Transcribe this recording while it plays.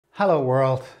Hello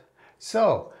world!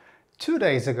 So, 2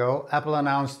 days ago Apple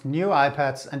announced new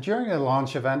iPads, and during the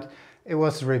launch event it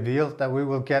was revealed that we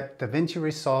will get Davinci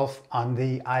Resolve on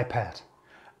the iPad.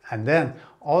 And then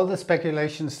all the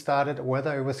speculation started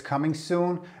whether it was coming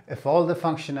soon, if all the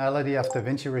functionality of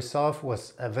Davinci Resolve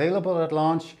was available at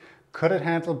launch, could it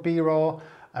handle B-roll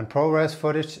and ProRes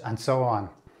footage and so on.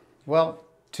 Well,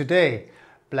 today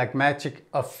Blackmagic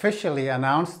officially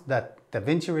announced that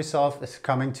Davinci Resolve is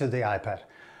coming to the iPad.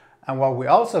 And what we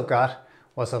also got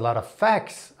was a lot of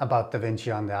facts about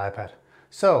Davinci on the iPad.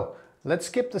 So let's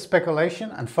skip the speculation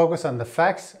and focus on the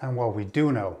facts and what we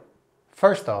do know.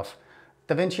 First off,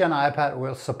 Davinci on iPad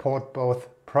will support both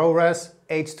ProRes,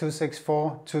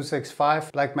 H.264,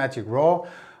 265, Blackmagic RAW,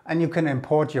 and you can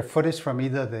import your footage from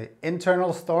either the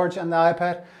internal storage on the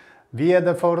iPad, via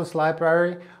the Photos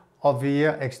library, or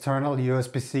via external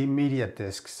USB-C media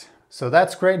disks. So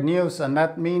that's great news, and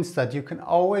that means that you can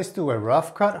always do a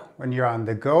rough cut when you're on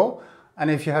the go, and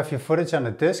if you have your footage on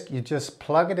a disk, you just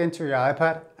plug it into your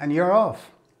iPad and you're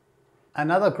off.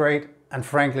 Another great and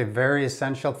frankly very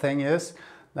essential thing is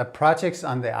that projects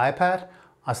on the iPad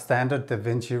are standard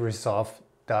Davinci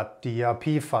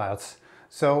Resolve.drp files.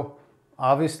 So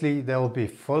obviously they will be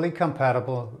fully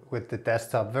compatible with the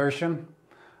desktop version.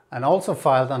 And also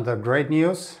filed under great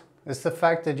news is the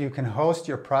fact that you can host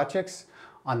your projects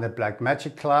on the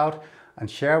Blackmagic cloud and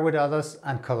share with others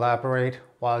and collaborate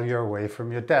while you're away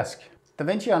from your desk.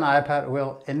 Davinci on iPad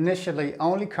will initially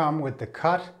only come with the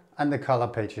cut and the color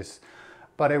pages,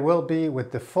 but it will be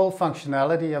with the full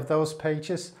functionality of those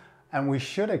pages, and we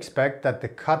should expect that the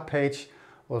cut page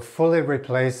will fully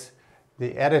replace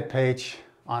the edit page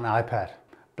on iPad.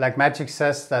 Blackmagic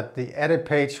says that the edit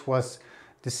page was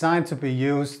designed to be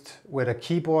used with a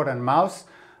keyboard and mouse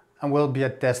and will be a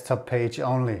desktop page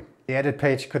only. The edit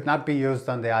page could not be used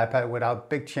on the iPad without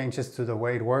big changes to the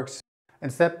way it works.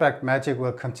 Instead, Blackmagic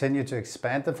will continue to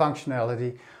expand the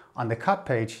functionality on the cut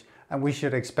page, and we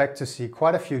should expect to see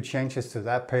quite a few changes to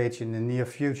that page in the near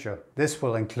future. This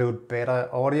will include better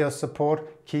audio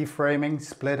support, keyframing,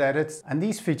 split edits, and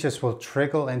these features will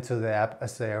trickle into the app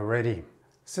as they are ready.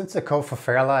 Since the code for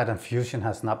Fairlight and Fusion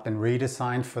has not been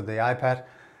redesigned for the iPad,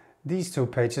 these two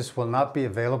pages will not be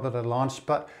available at launch,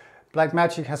 but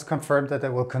Blackmagic has confirmed that they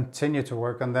will continue to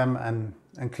work on them and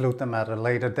include them at a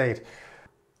later date.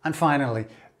 And finally,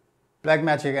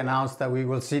 Blackmagic announced that we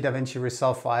will see Davinci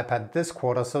Resolve for iPad this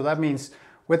quarter, so that means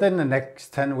within the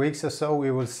next 10 weeks or so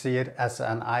we will see it as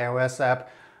an iOS app.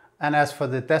 And as for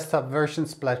the desktop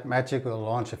versions, Blackmagic will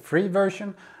launch a free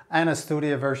version and a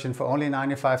studio version for only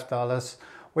 $95,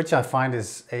 which I find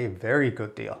is a very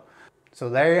good deal. So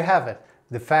there you have it,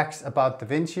 the facts about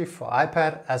Davinci for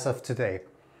iPad as of today.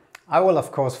 I will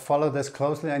of course follow this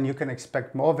closely, and you can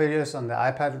expect more videos on the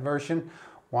iPad version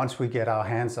once we get our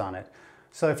hands on it.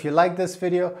 So if you like this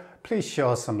video, please show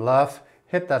us some love,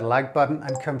 hit that like button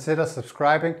and consider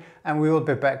subscribing, and we will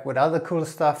be back with other cool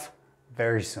stuff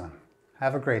very soon.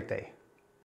 Have a great day.